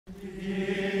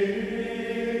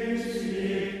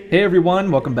Hey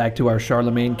everyone, welcome back to our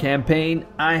Charlemagne campaign.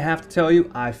 I have to tell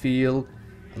you, I feel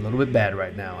a little bit bad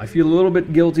right now. I feel a little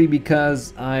bit guilty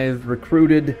because I've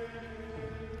recruited,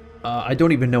 I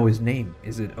don't even know his name.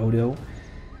 Is it Odo?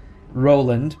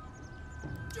 Roland.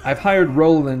 I've hired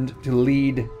Roland to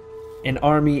lead an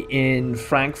army in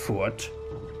Frankfurt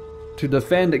to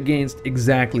defend against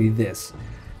exactly this.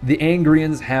 The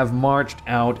Angrians have marched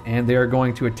out and they are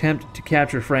going to attempt to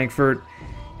capture Frankfurt,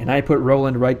 and I put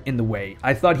Roland right in the way.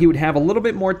 I thought he would have a little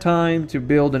bit more time to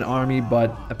build an army,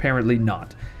 but apparently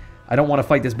not. I don't want to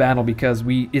fight this battle because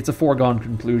it's a foregone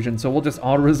conclusion, so we'll just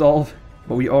auto-resolve,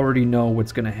 but we already know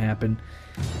what's going to happen.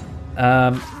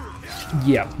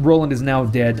 Yeah, Roland is now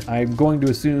dead. I'm going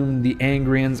to assume the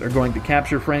Angrians are going to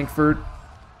capture Frankfurt.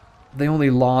 They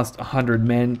only lost 100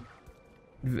 men.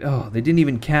 Oh, they didn't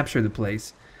even capture the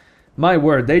place. My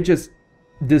word, they just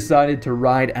decided to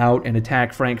ride out and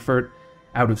attack Frankfurt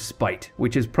out of spite,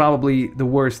 which is probably the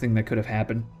worst thing that could have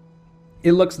happened.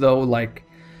 It looks, though, like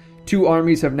two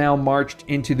armies have now marched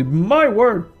into the... My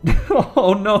word!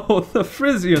 Oh no, the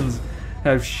Frisians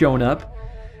have shown up.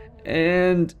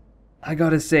 And I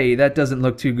gotta say, that doesn't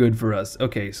look too good for us.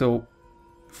 Okay, so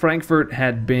Frankfurt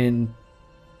had been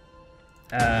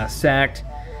sacked.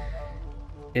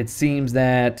 It seems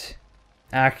that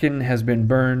Aachen has been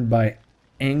burned by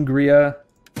Angria.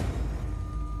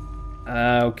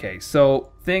 Okay,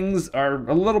 so things are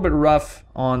a little bit rough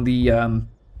on the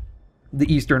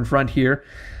Eastern Front here,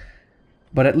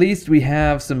 but at least we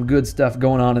have some good stuff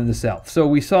going on in the south. So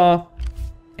we saw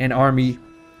an army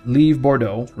leave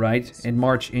Bordeaux, right, and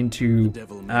march into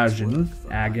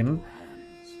Agen.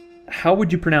 How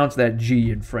would you pronounce that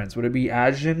G in French? Would it be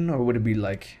Agen or would it be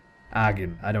like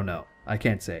Agen? I don't know. I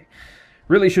can't say.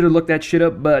 Really should have looked that shit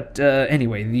up, but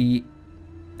anyway, the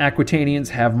Aquitanians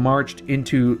have marched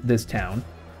into this town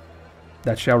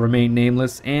that shall remain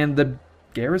nameless, and the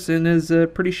garrison is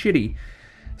pretty shitty.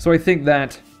 So I think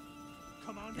that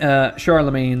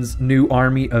Charlemagne's new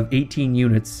army of 18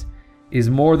 units is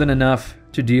more than enough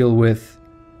to deal with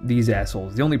these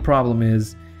assholes. The only problem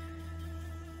is,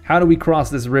 how do we cross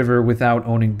this river without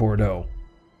owning Bordeaux?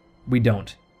 We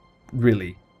don't,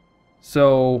 really.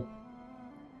 So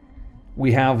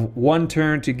we have one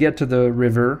turn to get to the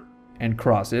river and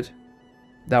cross it.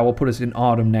 That will put us in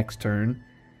autumn next turn.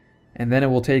 And then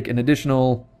it will take an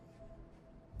additional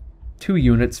 2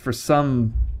 units for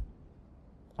some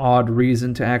odd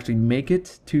reason to actually make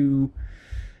it to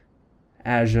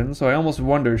Agen. So I almost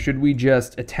wonder, should we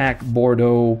just attack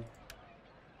Bordeaux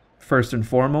first and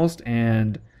foremost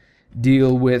and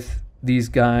deal with these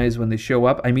guys when they show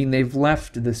up? I mean, they've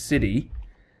left the city,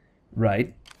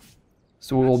 right?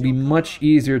 So it will be much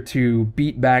easier to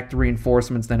beat back the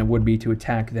reinforcements than it would be to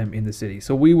attack them in the city.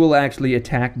 So we will actually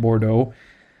attack Bordeaux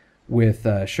with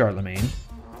Charlemagne.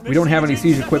 We don't have any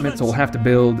siege equipment, so we'll have to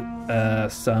build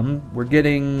some. We're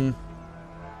getting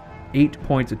 8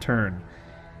 points a turn.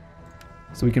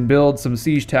 So we can build some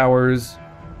siege towers.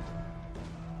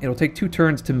 It'll take 2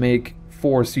 turns to make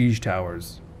 4 siege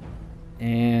towers.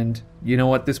 And you know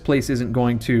what? This place isn't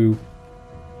going to...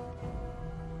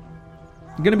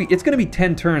 It's gonna be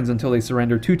 10 turns until they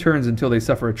surrender, 2 turns until they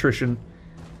suffer attrition.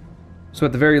 So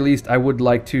at the very least, I would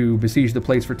like to besiege the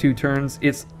place for 2 turns.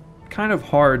 It's kind of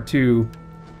hard to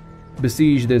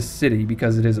besiege this city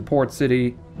because it is a port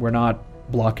city. We're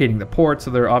not blockading the port, so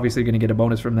they're obviously going to get a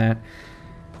bonus from that.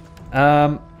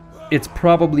 It's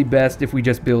probably best if we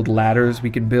just build ladders. We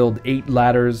can build 8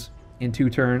 ladders in 2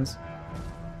 turns.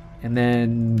 And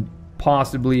then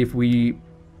possibly if we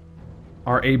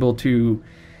are able to,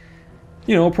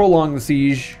 you know, prolong the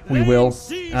siege, we will.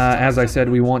 As I said,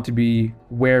 we want to be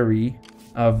wary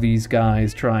of these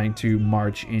guys trying to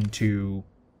march into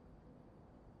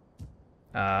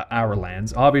our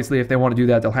lands. Obviously, if they want to do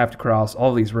that, they'll have to cross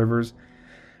all these rivers,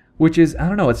 which is, I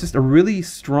don't know, it's just a really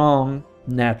strong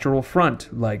natural front.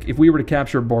 Like, if we were to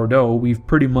capture Bordeaux, we've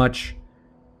pretty much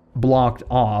blocked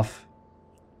off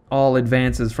all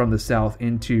advances from the south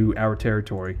into our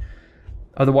territory.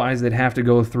 Otherwise, they'd have to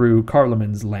go through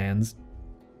Carloman's lands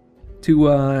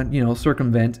to, you know,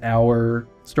 circumvent our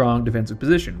strong defensive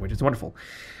position, which is wonderful.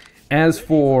 As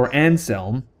for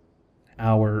Anselm,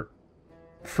 our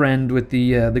friend with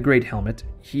the great helmet,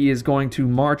 he is going to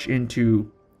march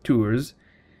into Tours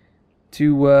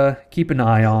to keep an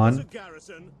eye on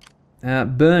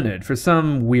Bernard. For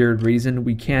some weird reason,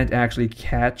 we can't actually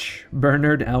catch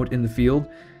Bernard out in the field.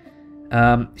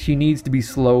 He needs to be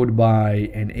slowed by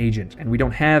an agent, and we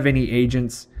don't have any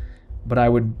agents, but I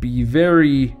would be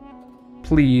very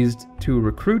pleased to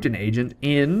recruit an agent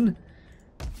in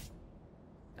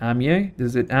Amiens?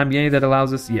 Is it Amiens that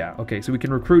allows us? Yeah, okay, so we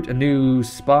can recruit a new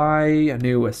spy, a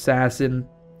new assassin,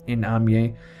 in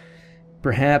Amiens.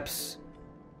 Perhaps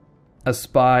a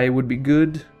spy would be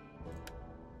good.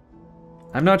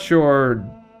 I'm not sure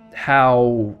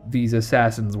how these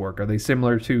assassins work. Are they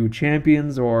similar to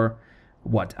champions or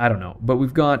what? I don't know. But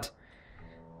we've got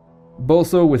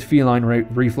Boso with feline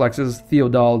reflexes,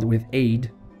 Theodald with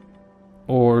aid,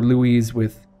 or Louis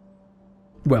with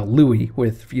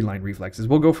feline reflexes.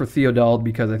 We'll go for Theodald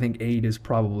because I think aid is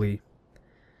probably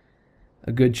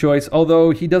a good choice,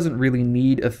 although he doesn't really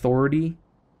need authority.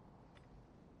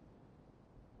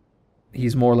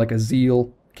 He's more like a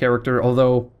zeal character,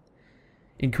 although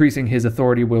increasing his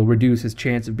authority will reduce his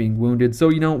chance of being wounded. So,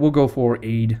 we'll go for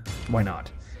aid. Why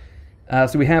not?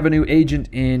 So we have a new agent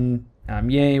in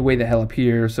Amiens, way the hell up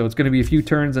here. So it's going to be a few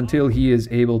turns until he is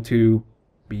able to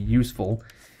be useful.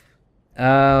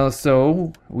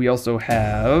 So we also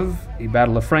have a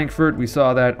Battle of Frankfurt. We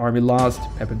saw that. Army lost.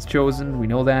 Pepin's chosen. We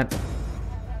know that.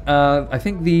 I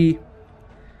think the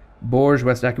Bourges,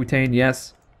 West Aquitaine,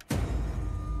 yes.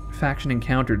 Faction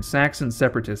encountered. Saxon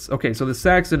separatists. Okay, so the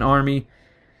Saxon army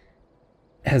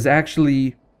has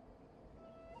actually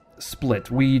split.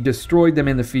 We destroyed them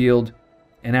in the field,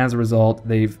 and as a result,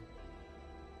 they've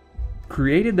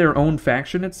created their own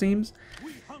faction, it seems.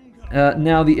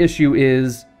 Now, the issue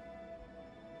is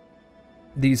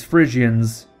these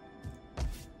Frisians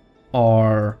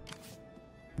are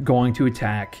going to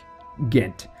attack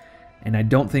Ghent, and I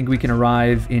don't think we can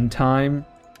arrive in time.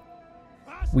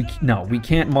 We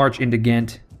can't march into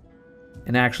Ghent,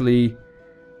 and actually,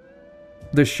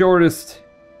 the shortest,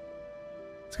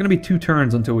 it's going to be 2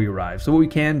 turns until we arrive. So what we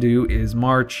can do is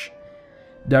march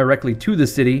directly to the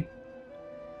city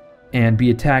and be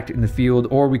attacked in the field,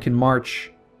 or we can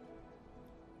march,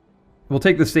 we'll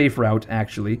take the safe route,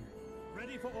 actually,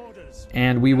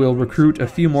 and we will recruit a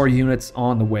few more units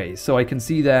on the way. So I can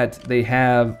see that they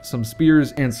have some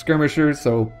spears and skirmishers,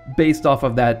 so based off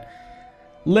of that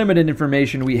limited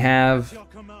information we have,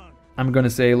 I'm going to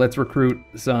say let's recruit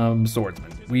some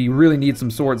swordsmen. We really need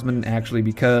some swordsmen, actually,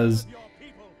 because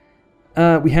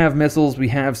we have missiles, we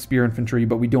have spear infantry,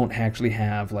 but we don't actually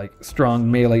have, like, strong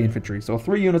melee infantry. So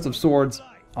 3 units of swords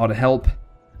ought to help.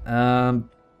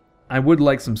 I would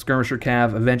like some skirmisher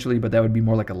cav eventually, but that would be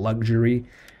more like a luxury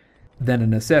than a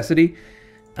necessity.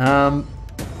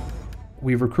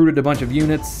 We've recruited a bunch of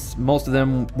units. Most of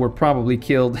them were probably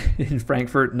killed in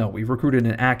Frankfurt. No, we've recruited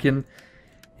in Aachen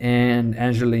and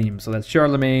Angoulême. So that's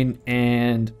Charlemagne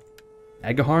and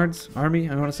Agahard's army,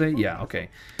 I want to say. Yeah, okay.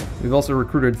 We've also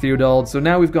recruited Theodald. So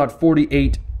now we've got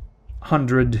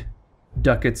 4,800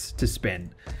 ducats to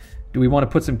spend. Do we want to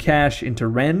put some cash into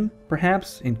Rennes,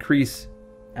 perhaps? Increase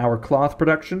our cloth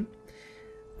production?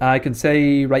 I can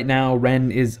say right now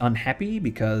Rennes is unhappy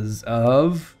because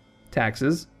of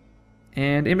taxes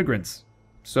and immigrants.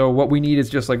 So what we need is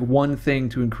just like one thing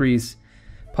to increase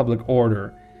public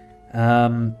order.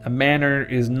 A manor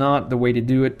is not the way to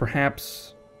do it.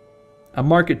 Perhaps a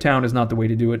market town is not the way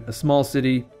to do it. A small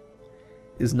city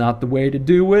is not the way to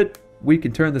do it. We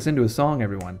can turn this into a song,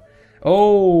 everyone.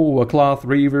 Oh, a cloth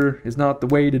reaver is not the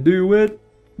way to do it.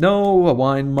 No, a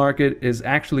wine market is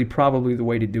actually probably the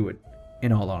way to do it,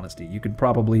 in all honesty. You could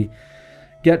probably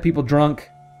get people drunk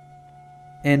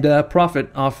and profit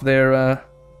off their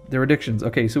addictions.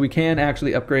 Okay, so we can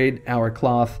actually upgrade our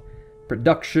cloth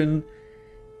production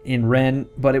in Rennes,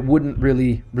 but it wouldn't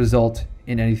really result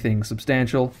in anything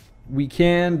substantial. We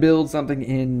can build something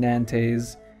in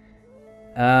Nantes,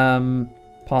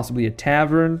 possibly a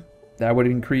tavern. That would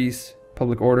increase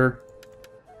public order.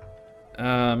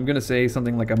 I'm going to say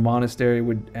something like a monastery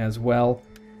would as well.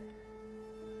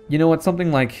 You know what,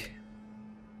 something like...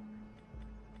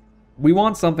 We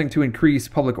want something to increase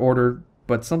public order,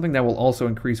 but something that will also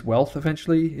increase wealth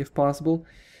eventually, if possible.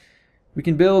 We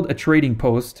can build a trading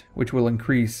post, which will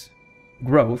increase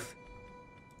growth.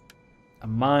 A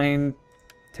mine,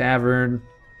 tavern.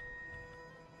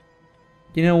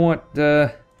 You know what,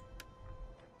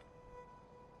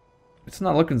 it's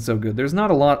not looking so good. There's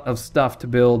not a lot of stuff to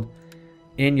build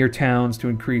in your towns to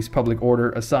increase public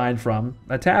order aside from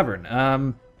a tavern.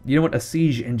 You know what, a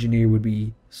siege engineer would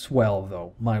be swell,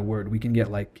 though. My word, we can get,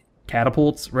 like,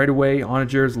 catapults right away,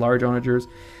 onagers, large onagers.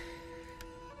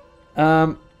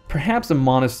 Perhaps a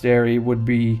monastery would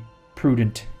be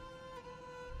prudent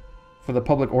for the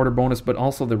public order bonus, but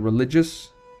also the religion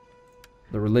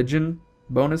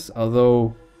bonus,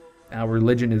 although our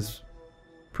religion is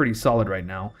pretty solid right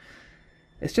now.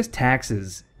 It's just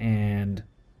taxes, and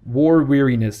war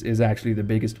weariness is actually the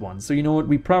biggest one. So you know what,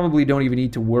 we probably don't even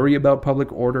need to worry about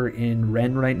public order in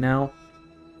Rennes right now.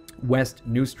 West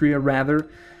Neustria, rather,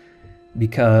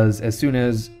 because as soon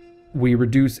as we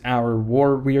reduce our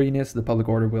war weariness, the public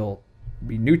order will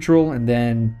be neutral, and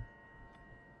then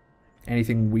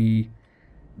anything we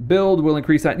build will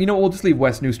increase that. You know, we'll just leave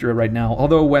West Neustria right now.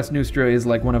 Although West Neustria is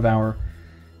like one of our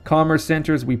commerce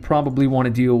centers, we probably want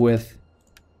to deal with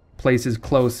places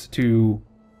close to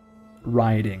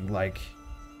rioting, like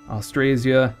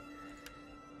Austrasia.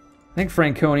 I think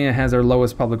Franconia has our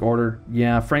lowest public order.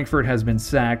 Yeah, Frankfurt has been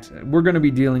sacked. We're going to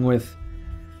be dealing with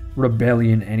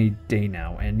rebellion any day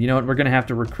now. And you know what? We're going to have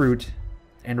to recruit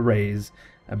and raise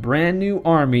a brand new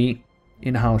army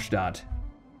in Hallstatt,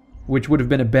 which would have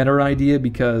been a better idea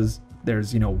because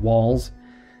there's, you know, walls.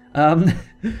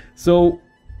 So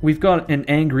we've got an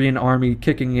Angrian army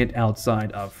kicking it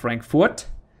outside of Frankfurt.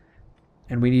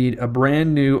 And we need a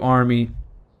brand new army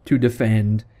to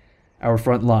defend our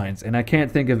front lines. And I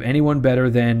can't think of anyone better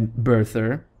than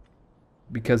Berther,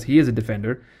 because he is a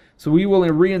defender. So we will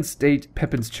reinstate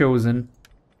Pepin's Chosen,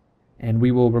 and we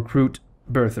will recruit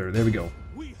Berther. There we go.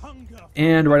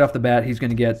 And right off the bat, he's going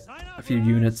to get a few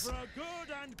units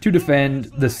to defend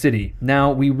the city.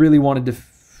 Now, we really wanted to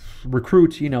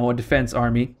recruit, you know, a defense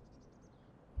army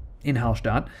in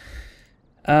Hallstatt.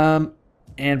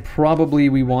 And probably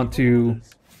we want to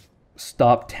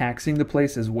stop taxing the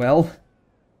place as well,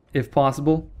 if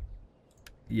possible.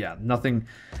 Yeah, nothing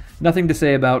to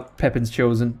say about Pepin's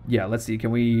Chosen. Yeah, let's see.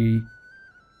 Can we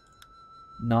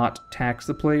not tax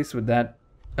the place? Would that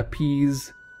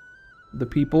appease the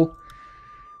people?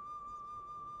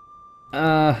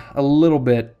 A little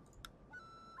bit.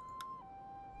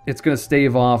 It's going to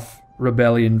stave off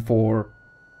rebellion for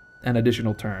an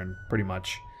additional turn, pretty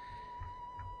much.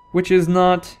 Which is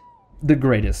not the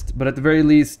greatest, but at the very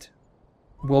least,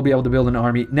 we'll be able to build an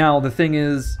army. Now, the thing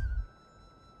is,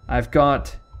 I've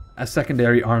got a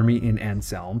secondary army in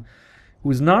Anselm,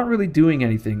 who's not really doing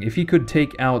anything. If he could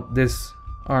take out this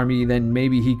army, then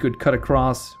maybe he could cut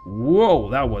across... Whoa,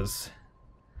 that was...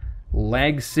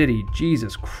 Lag City.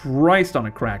 Jesus Christ on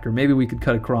a cracker. Maybe we could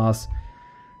cut across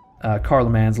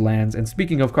Carloman's lands. And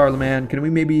speaking of Carloman, can we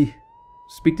maybe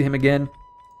speak to him again?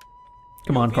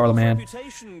 Come on, Carloman.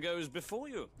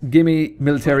 Give me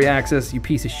military access, you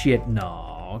piece of shit.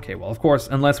 No. Okay, well, of course,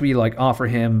 unless we, like, offer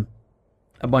him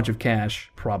a bunch of cash,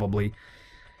 probably,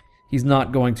 he's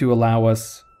not going to allow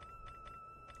us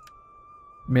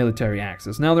military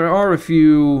access. Now, there are a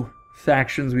few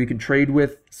factions we can trade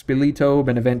with. Spilito,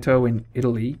 Benevento in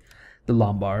Italy. The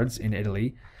Lombards in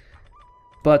Italy.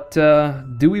 But,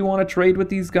 do we want to trade with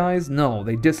these guys? No,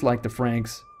 they dislike the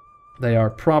Franks. They are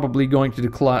probably going to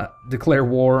declare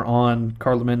war on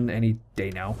Carloman any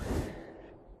day now.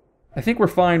 I think we're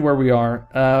fine where we are.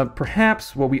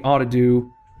 Perhaps what we ought to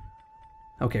do...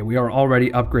 Okay, we are already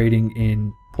upgrading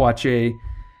in Poitiers.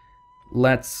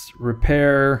 Let's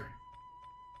repair...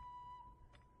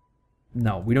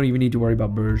 No, we don't even need to worry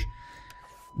about Bourges.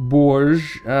 Bourges,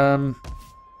 I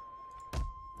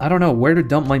don't know where to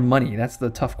dump my money. That's the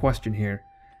tough question here.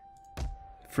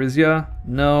 Frisia?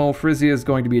 No, Frisia is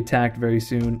going to be attacked very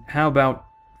soon. How about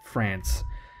France?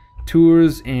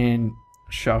 Tours and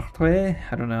Chartres?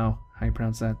 I don't know how you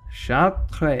pronounce that.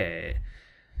 Chartres.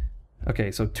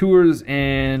 Okay, so Tours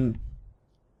and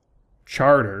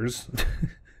Charters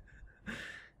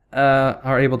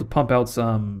are able to pump out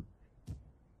some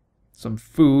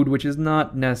food, which is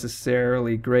not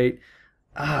necessarily great.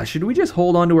 Should we just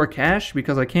hold on to our cash?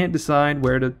 Because I can't decide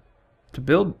where to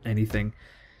build anything.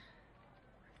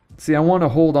 See, I want to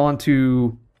hold on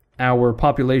to our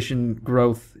population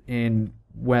growth in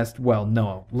West. Well,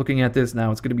 no. Looking at this now,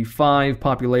 it's going to be 5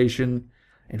 population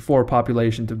and 4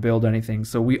 population to build anything.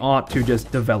 So we ought to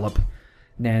just develop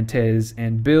Nantes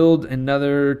and build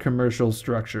another commercial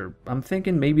structure. I'm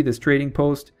thinking maybe this trading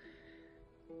post,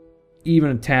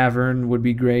 even a tavern would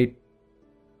be great.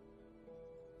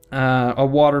 A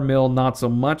water mill, not so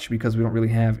much, because we don't really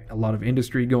have a lot of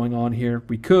industry going on here.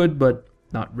 We could, but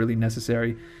not really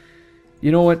necessary.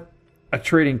 You know what? A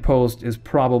trading post is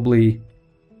probably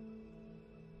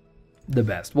the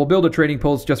best. We'll build a trading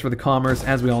post just for the commerce.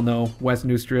 As we all know, West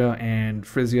Neustria and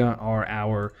Frisia are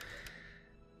our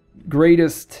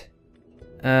greatest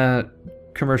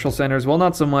commercial centers. Well,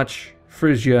 not so much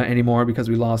Frisia anymore because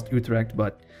we lost Utrecht,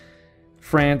 but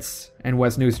France and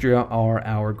West Neustria are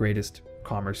our greatest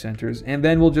commerce centers. And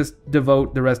then we'll just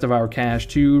devote the rest of our cash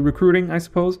to recruiting, I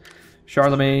suppose.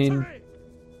 Charlemagne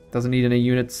doesn't need any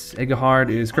units. Egehard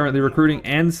is currently recruiting.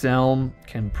 Anselm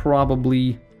can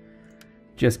probably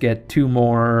just get 2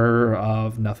 more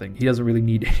of nothing. He doesn't really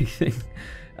need anything.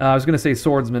 I was going to say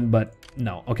swordsman, but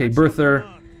no. Okay, Berther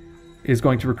is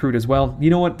going to recruit as well. You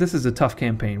know what? This is a tough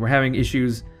campaign. We're having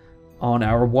issues on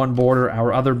our one border.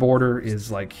 Our other border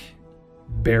is like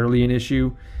barely an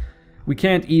issue. We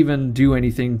can't even do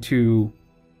anything to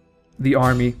the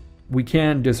army we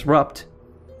can disrupt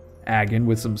Agen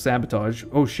with some sabotage.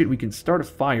 Oh shit, we can start a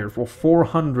fire for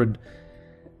 400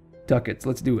 ducats.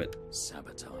 Let's do it.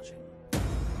 Sabotaging.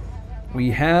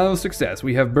 We have success.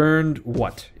 We have burned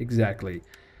what exactly?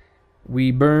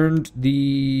 We burned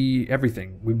the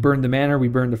everything. We burned the manor, we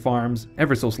burned the farms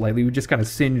ever so slightly. We just kind of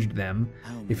singed them,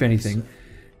 if anything.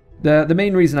 The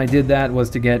main reason I did that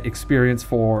was to get experience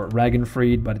for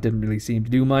Ragnfried, but it didn't really seem to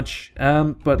do much.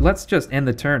 But let's just end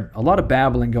the turn. A lot of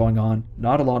babbling going on,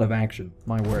 not a lot of action,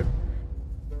 my word.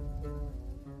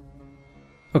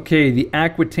 Okay, the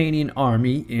Aquitanian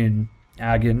army in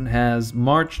Agen has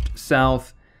marched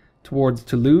south towards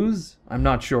Toulouse. I'm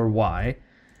not sure why.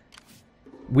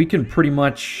 We can pretty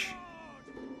much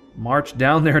march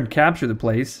down there and capture the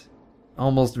place.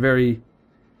 Almost very...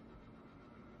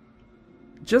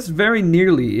 just very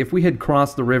nearly. If we had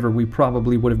crossed the river, we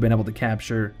probably would have been able to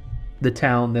capture the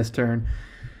town this turn.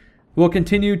 We'll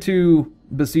continue to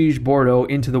besiege Bordeaux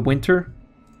into the winter,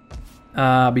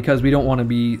 because we don't want to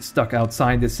be stuck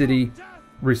outside the city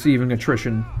receiving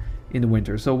attrition in the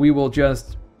winter. So we will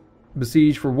just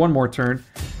besiege for one more turn.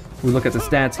 We look at the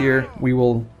stats here. We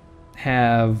will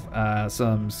have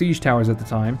some siege towers at the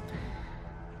time,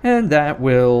 and that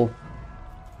will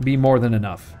be more than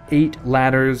enough. 8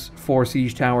 ladders, 4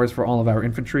 siege towers for all of our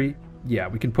infantry. Yeah,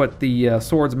 we can put the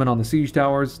swordsmen on the siege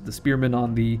towers, the spearmen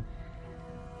on the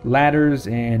ladders,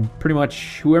 and pretty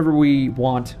much whoever we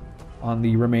want on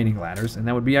the remaining ladders, and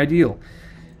that would be ideal.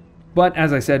 But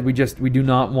as I said, we do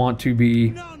not want to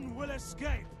be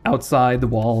outside the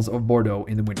walls of Bordeaux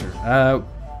in the winter.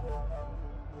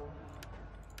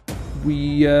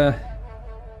 We've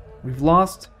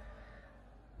lost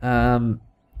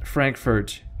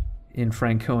Frankfurt in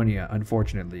Franconia,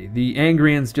 unfortunately. The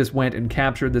Angrians just went and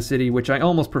captured the city, which I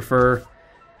almost prefer,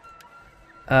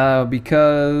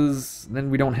 because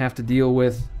then we don't have to deal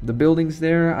with the buildings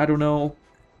there. I don't know.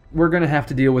 We're going to have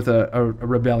to deal with a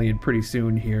rebellion pretty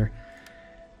soon here.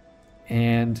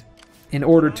 And in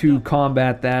order to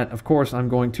combat that, of course, I'm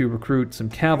going to recruit some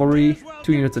cavalry,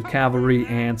 2 units of cavalry,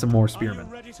 and some more spearmen.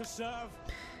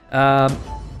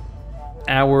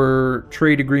 Our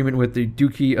trade agreement with the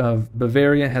Duchy of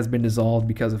Bavaria has been dissolved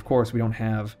because, of course, we don't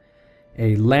have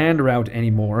a land route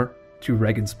anymore to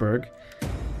Regensburg.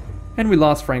 And we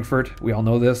lost Frankfurt. We all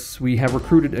know this. We have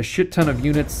recruited a shit ton of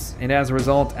units, and as a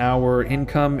result, our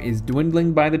income is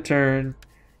dwindling by the turn.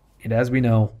 And as we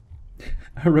know,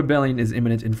 a rebellion is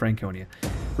imminent in Franconia.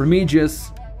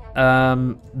 Remigius,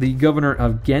 the governor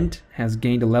of Ghent, has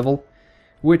gained a level,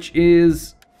 which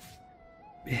is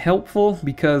helpful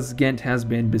because Ghent has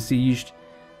been besieged.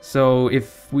 So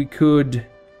if we could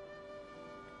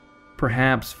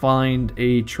perhaps find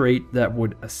a trait that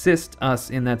would assist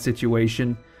us in that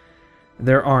situation,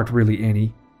 there aren't really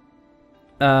any.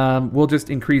 We'll just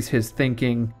increase his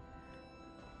thinking,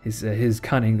 his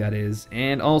cunning, that is,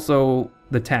 and also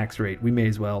the tax rate. We may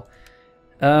as well.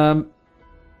 Do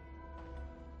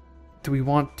we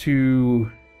want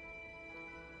to...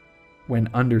 when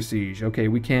under siege? Okay,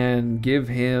 we can give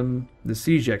him the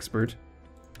siege expert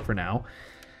for now.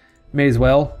 May as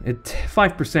well.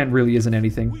 5% really isn't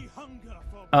anything.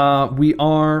 We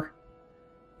are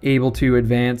able to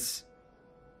advance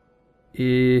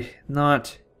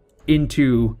not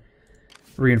into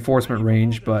reinforcement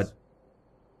range, but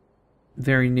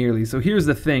very nearly. So here's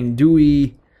the thing. Do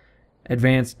we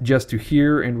advance just to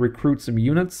here and recruit some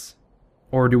units?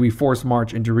 Or do we force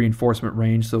march into reinforcement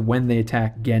range so when they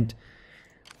attack Ghent,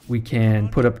 we can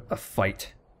put up a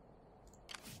fight?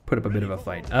 Put up a bit of a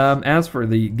fight. As for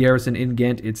the garrison in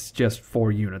Ghent, it's just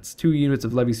 4 units. 2 units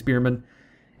of levy spearmen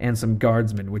and some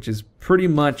guardsmen, which is pretty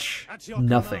much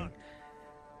nothing.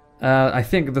 I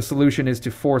think the solution is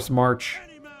to force march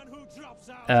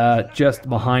just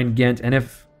behind Ghent, and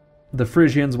if the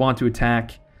Frisians want to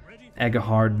attack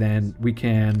Eggehard, then we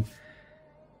can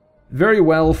very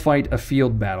well fight a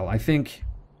field battle. I think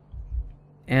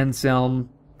Anselm...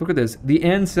 Look at this. The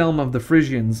Anselm of the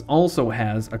Frisians also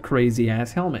has a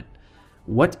crazy-ass helmet.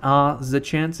 What are the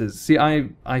chances? See,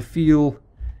 I feel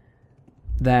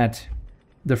that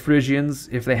the Frisians,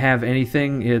 if they have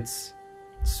anything, it's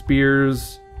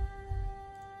spears...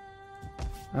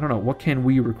 I don't know, what can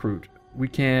we recruit? We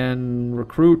can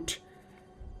recruit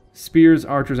spears,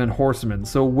 archers, and horsemen.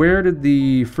 So where did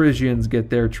the Frisians get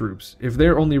their troops? If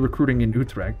they're only recruiting in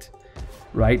Utrecht,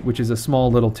 right, which is a small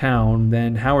little town,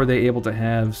 then how are they able to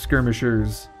have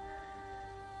skirmishers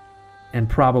and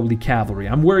probably cavalry?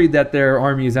 I'm worried that their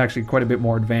army is actually quite a bit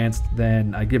more advanced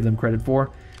than I give them credit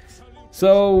for.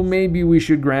 So maybe we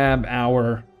should grab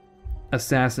our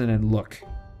assassin and look.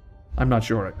 I'm not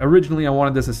sure. Originally, I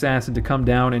wanted this assassin to come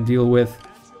down and deal with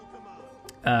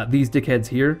these dickheads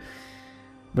here.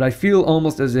 But I feel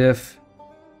almost as if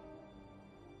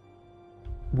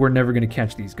we're never going to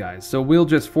catch these guys. So we'll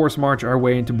just force march our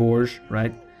way into Bourges,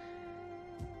 right?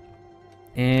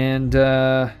 And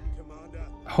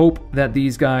hope that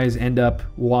these guys end up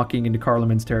walking into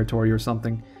Carloman's territory or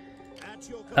something.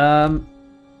 I'm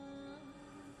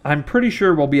pretty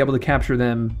sure we'll be able to capture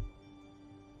them.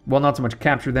 Well, not so much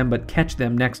capture them, but catch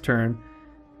them next turn.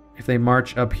 If they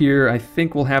march up here, I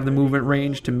think we'll have the movement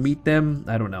range to meet them.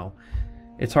 I don't know.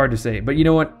 It's hard to say. But you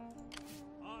know what?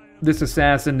 This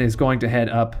assassin is going to head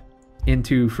up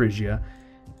into Phrygia.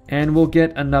 And we'll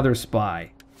get another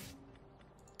spy.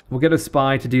 We'll get a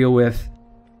spy to deal with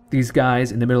these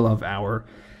guys in the middle of our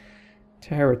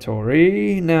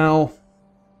territory. Now,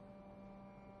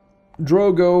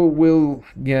 Drogo will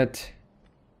get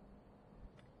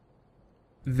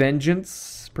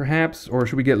vengeance, perhaps? Or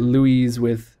should we get Louis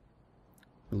with...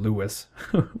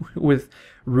 with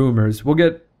rumors. We'll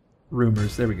get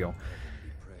rumors. There we go.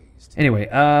 Anyway,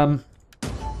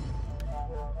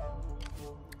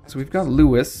 so we've got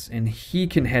Louis, and he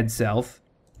can head south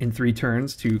in 3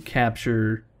 turns to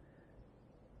capture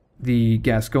the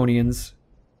Gasconians.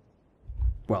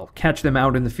 Well, catch them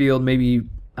out in the field, maybe,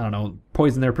 I don't know,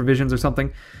 poison their provisions or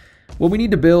something. What we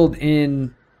need to build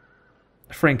in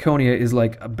Franconia is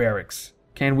like a barracks.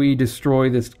 Can we destroy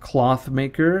this cloth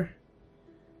maker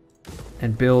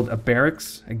and build a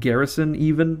barracks, a garrison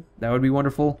even? That would be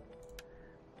wonderful.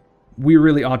 We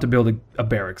really ought to build a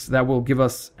barracks. That will give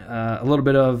us a little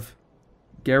bit of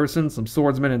garrison, some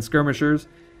swordsmen and skirmishers.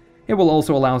 It will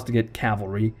also allow us to get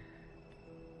cavalry,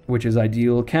 which is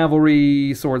ideal.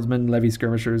 Cavalry, swordsmen, levy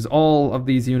skirmishers, all of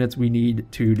these units we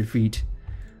need to defeat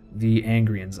the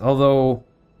Angrians. Although,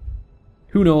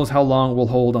 who knows how long we'll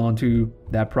hold on to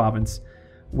that province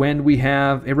when we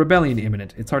have a rebellion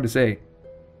imminent. It's hard to say.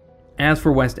 As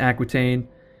for West Aquitaine,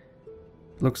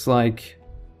 looks like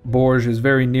Bourges is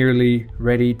very nearly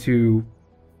ready to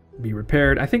be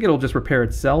repaired. I think it'll just repair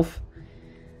itself.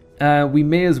 We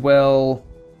may as well...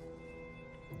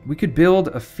 We could build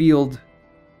a field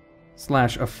 /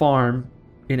 a farm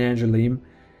in Angoulême.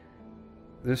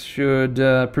 This should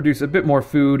produce a bit more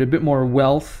food, a bit more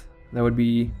wealth. That would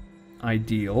be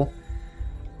ideal.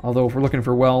 Although if we're looking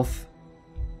for wealth,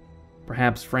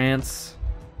 perhaps France...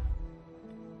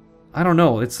 I don't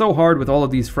know. It's so hard with all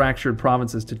of these fractured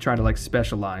provinces to try to, like,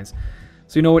 specialize.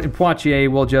 So you know what? In Poitiers,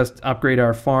 we'll just upgrade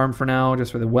our farm for now,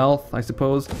 just for the wealth, I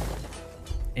suppose.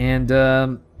 And,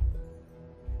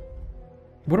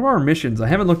 what are our missions? I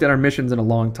haven't looked at our missions in a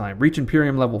long time. Reach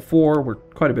Imperium level 4. We're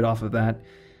quite a bit off of that.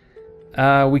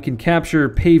 We can capture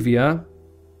Pavia,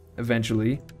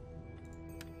 eventually.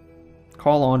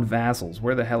 Call on vassals.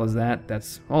 Where the hell is that?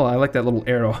 That's... Oh, I like that little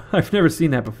arrow. I've never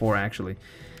seen that before, actually.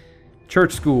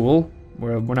 Church school.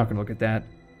 We're not going to look at that.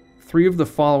 3 of the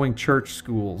following church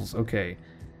schools. Okay.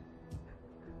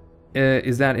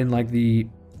 Is that in like the...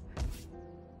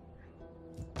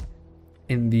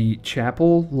 in the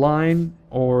chapel line?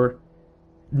 Or...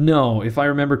 No, if I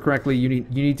remember correctly, you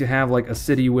need to have like a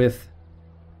city with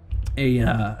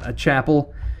a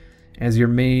chapel as your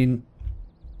main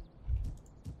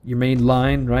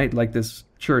line, right? Like this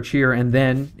church here. And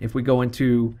then if we go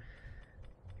into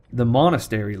the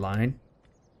monastery line...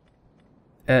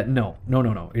 No.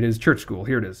 It is church school.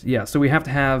 Here it is. Yeah, so we have to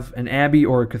have an abbey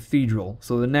or a cathedral.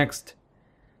 So the next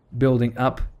building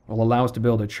up will allow us to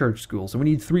build a church school. So we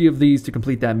need 3 of these to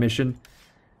complete that mission.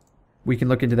 We can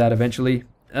look into that eventually.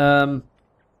 Yeah,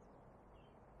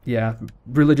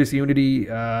 religious unity.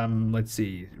 Let's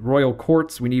see. Royal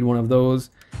courts. We need one of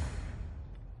those.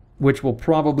 Which we'll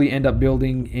probably end up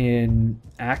building in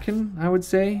Aachen, I would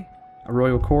say. A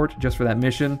royal court just for that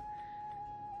mission.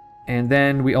 And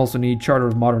then we also need Charter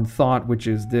of Modern Thought, which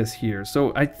is this here.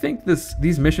 So I think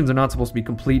these missions are not supposed to be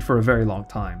complete for a very long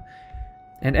time.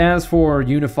 And as for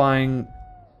unifying...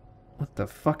 What the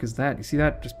fuck is that? You see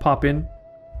that? Just pop in.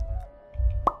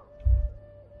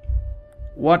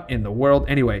 What in the world?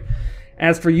 Anyway,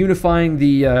 as for unifying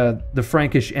the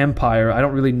Frankish Empire, I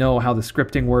don't really know how the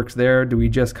scripting works there. Do we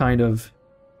just kind of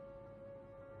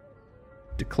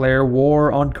declare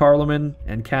war on Carloman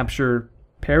and capture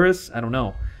Paris? I don't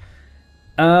know.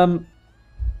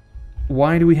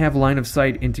 Why do we have line of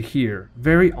sight into here?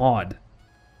 Very odd.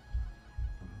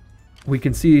 We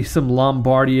can see some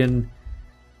Lombardian...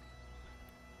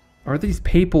 Are these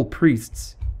papal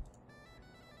priests?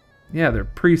 Yeah, they're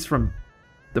priests from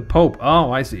the Pope.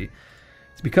 Oh, I see.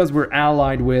 It's because we're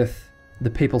allied with the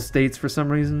Papal States for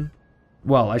some reason.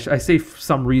 Well, I say for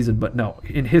some reason, but no.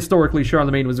 Historically,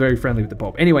 Charlemagne was very friendly with the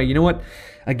Pope. Anyway, you know what?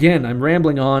 Again, I'm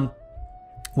rambling on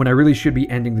when I really should be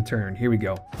ending the turn. Here we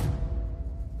go.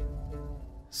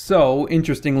 So,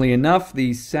 interestingly enough,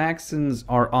 the Saxons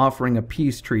are offering a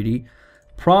peace treaty,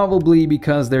 probably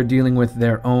because they're dealing with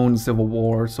their own civil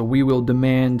war, so we will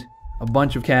demand a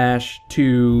bunch of cash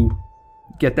to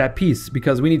get that peace,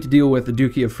 because we need to deal with the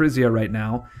Duchy of Frisia right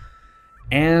now,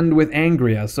 and with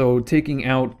Angria, so taking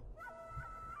out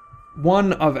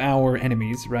one of our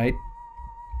enemies, right,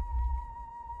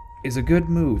 is a good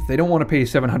move. They don't want to pay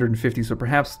 750, so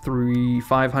perhaps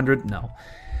 500? No.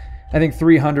 I think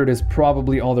 300 is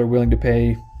probably all they're willing to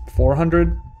pay.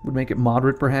 400 would make it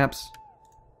moderate, perhaps.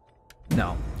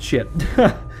 No. Shit.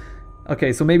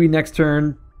 Okay, so maybe next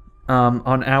turn,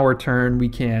 on our turn, we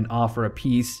can offer a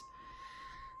peace.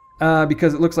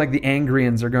 Because it looks like the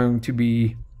Angrians are going to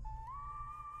be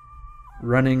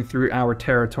running through our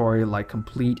territory like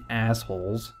complete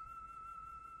assholes.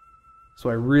 So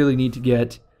I really need to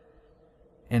get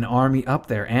an army up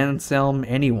there. Anselm,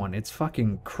 anyone. It's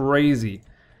fucking crazy.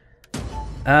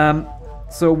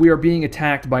 So we are being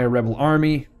attacked by a rebel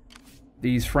army.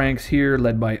 These Franks here,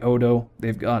 led by Odo,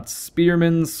 they've got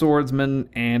spearmen, swordsmen,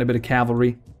 and a bit of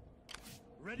cavalry.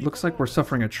 Looks like we're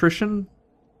suffering attrition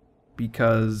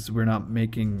because we're not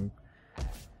making...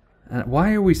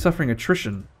 why are we suffering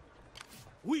attrition?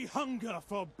 We hunger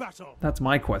for battle. That's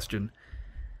my question.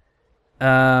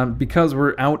 Because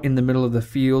we're out in the middle of the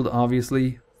field,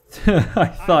 obviously. I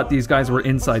thought these guys were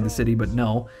inside the city, but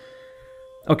no.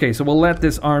 Okay, so we'll let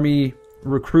this army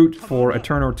recruit for a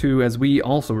turn or two, as we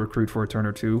also recruit for a turn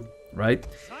or two, right?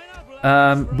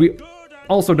 We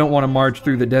also don't want to march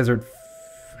through the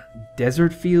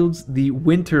desert fields? The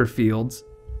winter fields,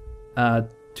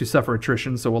 to suffer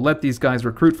attrition, so we'll let these guys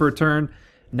recruit for a turn.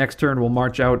 Next turn we'll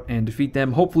march out and defeat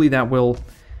them. Hopefully that will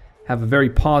have a very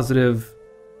positive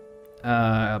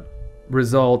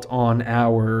result on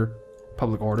our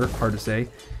public order, hard to say.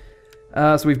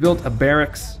 So we've built a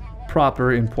barracks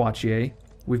proper in Poitiers.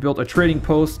 We've built a trading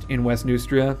post in West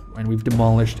Neustria, and we've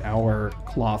demolished our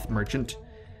cloth merchant.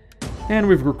 And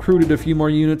we've recruited a few more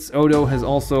units. Odo has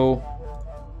also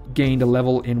gained a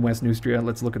level in West Neustria.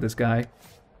 Let's look at this guy.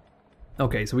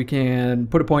 Okay, so we can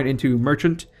put a point into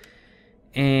merchant,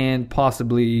 and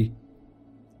possibly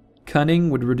cunning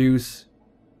would reduce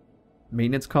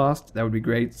maintenance cost. That would be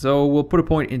great. So we'll put a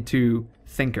point into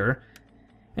thinker,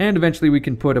 and eventually we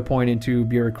can put a point into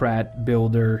bureaucrat,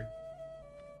 builder,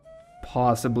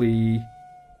 possibly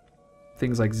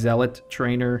things like zealot,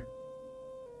 trainer.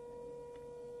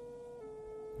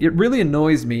 It really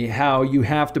annoys me how you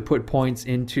have to put points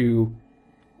into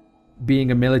being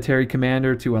a military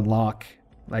commander to unlock,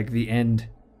 like, the end.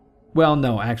 Well,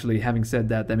 no, actually, having said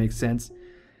that, that makes sense.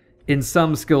 In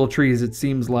some skill trees, it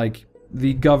seems like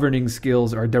the governing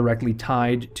skills are directly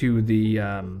tied to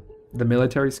the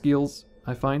military skills,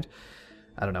 I find.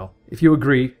 I don't know. If you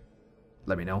agree,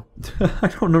 let me know.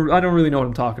 I don't know. I don't really know what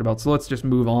I'm talking about, so let's just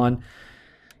move on.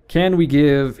 Can we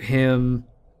give him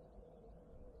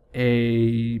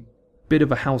a bit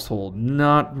of a household?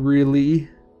 Not really.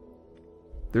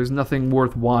 There's nothing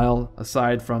worthwhile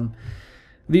aside from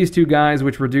these two guys,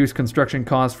 which reduce construction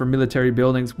costs for military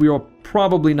buildings. We are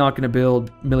probably not going to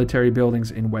build military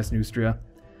buildings in West Neustria.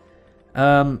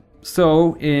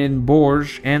 So in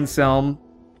Bourges, Anselm,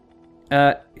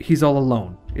 he's all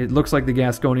alone. It looks like the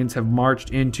Gasconians have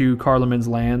marched into Carloman's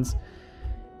lands.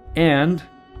 And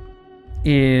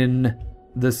in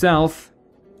the south,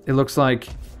 it looks like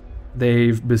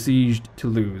they've besieged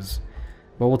Toulouse.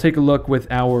 But we'll take a look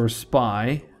with our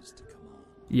spy.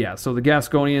 Yeah, so the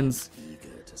Gasconians,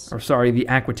 or sorry, the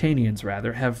Aquitanians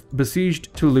rather, have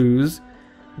besieged Toulouse,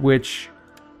 which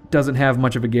doesn't have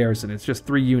much of a garrison. It's just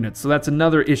 3 units. So that's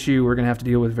another issue we're going to have to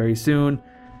deal with very soon,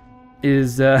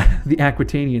 is the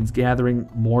Aquitanians gathering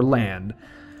more land.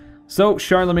 So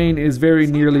Charlemagne is very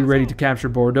nearly ready to capture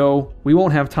Bordeaux. We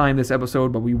won't have time this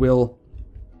episode, but we will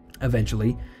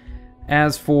eventually.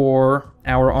 As for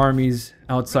our armies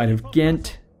outside of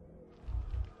Ghent,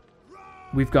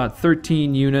 we've got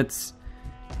 13 units,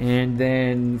 and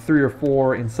then 3 or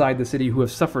 4 inside the city who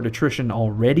have suffered attrition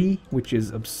already, which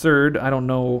is absurd. I don't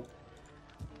know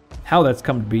how that's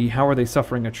come to be. How are they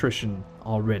suffering attrition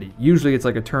already? Usually it's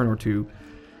like a turn or two,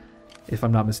 if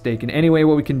I'm not mistaken. Anyway,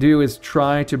 what we can do is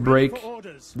try to break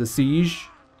the siege.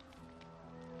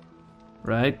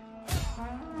 Right?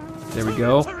 There we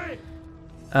go.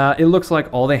 It looks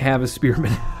like all they have is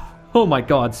spearmen. Oh my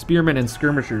god, spearmen and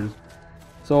skirmishers.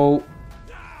 So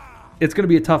it's going to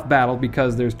be a tough battle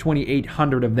because there's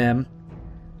 2,800 of them.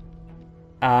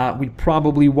 We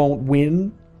probably won't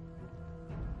win,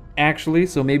 actually,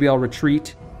 so maybe I'll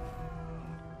retreat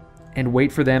and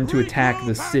wait for them to attack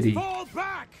the city.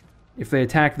 If they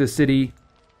attack the city,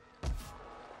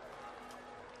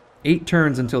 8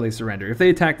 turns until they surrender. If they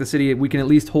attack the city, we can at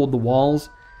least hold the walls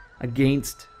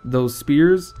against those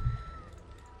spears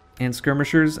and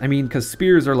skirmishers. I mean, because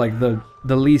spears are like the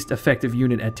least effective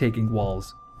unit at taking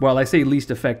walls. Well, I say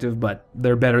least effective, but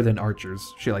they're better than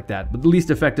archers, shit like that. But the least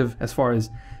effective as far as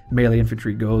melee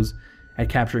infantry goes at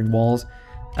capturing walls.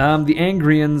 The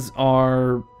Angrians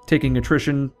are taking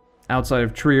attrition outside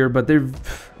of Trier, but they're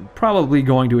probably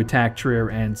going to attack Trier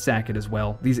and sack it as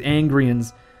well. These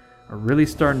Angrians are really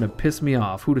starting to piss me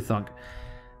off. Who'd have thunk?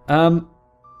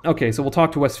 Okay, so we'll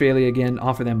talk to Westphalia again,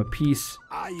 offer them a peace.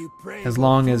 As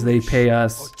long as they pay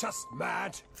us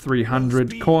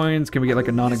 300 coins. Can we get like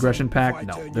a non-aggression pact?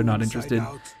 No, they're not interested.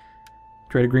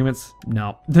 Trade agreements?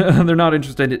 No. They're not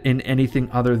interested in anything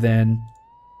other than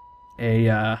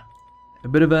a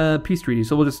bit of a peace treaty,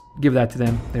 so we'll just give that to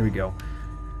them. There we go.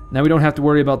 Now we don't have to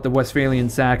worry about the Westphalian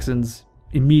Saxons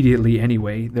immediately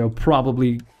anyway. They'll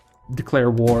probably declare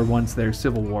war once their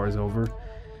civil war is over.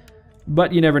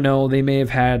 But you never know, they may have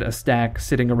had a stack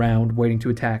sitting around waiting to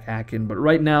attack Aachen, but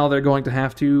right now they're going to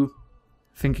have to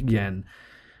think again.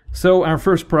 So our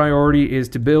first priority is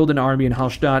to build an army in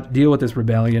Hallstatt, deal with this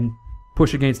rebellion,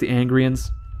 push against the Angrians.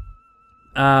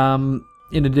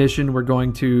 In addition, we're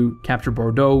going to capture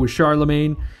Bordeaux with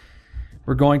Charlemagne.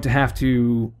 We're going to have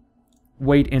to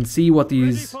wait and see what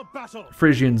these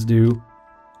Frisians do.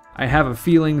 I have a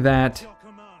feeling that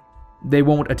they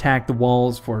won't attack the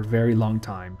walls for a very long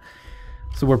time.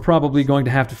 So we're probably going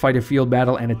to have to fight a field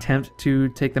battle and attempt to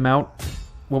take them out.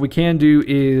 What we can do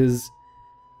is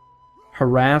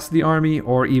harass the army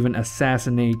or even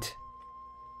assassinate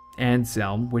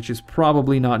Anselm, which is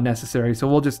probably not necessary. So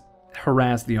we'll just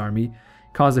harass the army,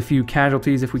 cause a few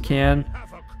casualties if we can.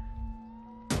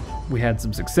 We had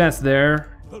some success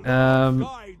there.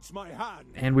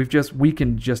 And we've just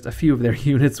weakened just a few of their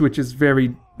units, which is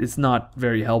it's not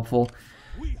very helpful.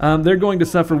 They're going to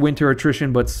suffer winter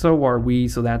attrition, but so are we,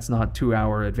 so that's not to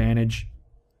our advantage.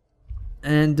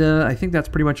 And I think that's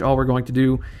pretty much all we're going to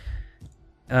do.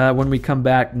 When we come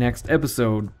back next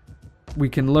episode, we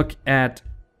can look at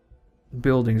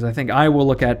buildings. I think I will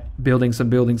look at building some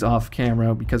buildings off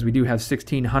camera, because we do have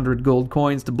 1,600 gold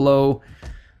coins to blow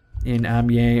in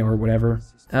Amiens or whatever.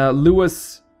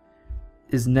 Lewis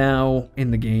is now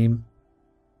in the game.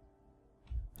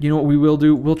 You know what we will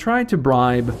do? We'll try to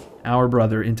bribe our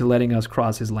brother into letting us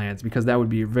cross his lands, because that would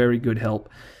be a very good help.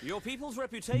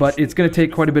 But it's going to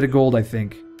take quite a bit of gold, I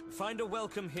think.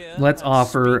 Let's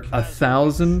offer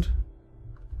 1,000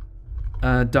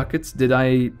 ducats. Did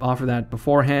I offer that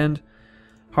beforehand?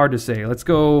 Hard to say. Let's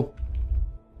go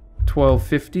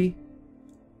 1,250.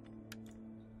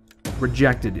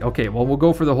 Rejected. Okay, well, we'll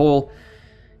go for the whole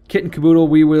kit and caboodle.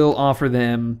 We will offer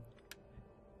them...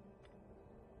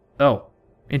 Oh,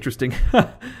 interesting.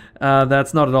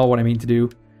 That's not at all what I mean to do.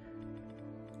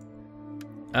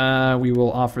 We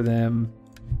will offer them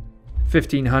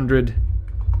 1,500...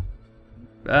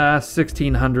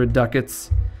 1,600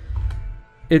 ducats.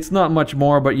 It's not much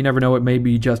more, but you never know, it may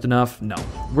be just enough. No.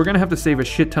 We're going to have to save a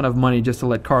shit ton of money just to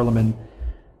let Carloman...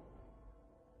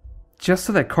 Just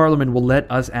so that Carloman will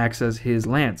let us access his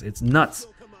lands. It's nuts.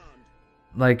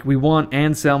 Like, we want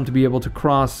Anselm to be able to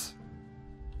cross,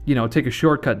 you know, take a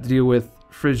shortcut to deal with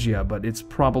Frisia, but it's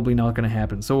probably not going to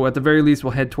happen. So at the very least,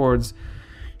 we'll head towards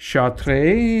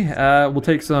Chartres. We'll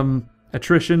take some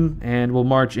attrition, and we'll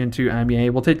march into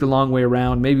Amiens. We'll take the long way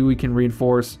around. Maybe we can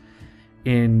reinforce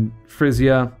in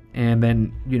Frisia, and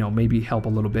then, you know, maybe help a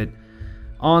little bit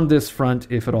on this front,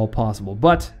 if at all possible.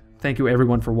 But thank you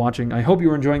everyone for watching. I hope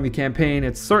you are enjoying the campaign.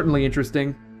 It's certainly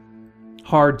interesting.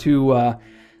 Hard to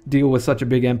deal with such a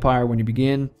big empire when you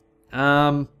begin.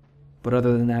 But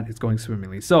other than that, it's going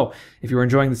swimmingly. So, if you're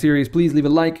enjoying the series, please leave a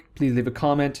like. Please leave a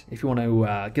comment. If you want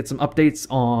to get some updates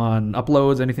on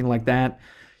uploads, anything like that.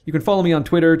 You can follow me on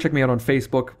Twitter. Check me out on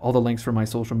Facebook. All the links for my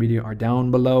social media are down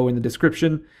below in the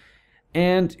description.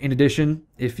 And in addition,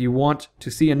 if you want to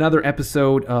see another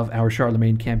episode of our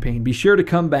Charlemagne campaign, be sure to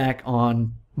come back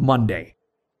on Monday.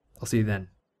 I'll see you then.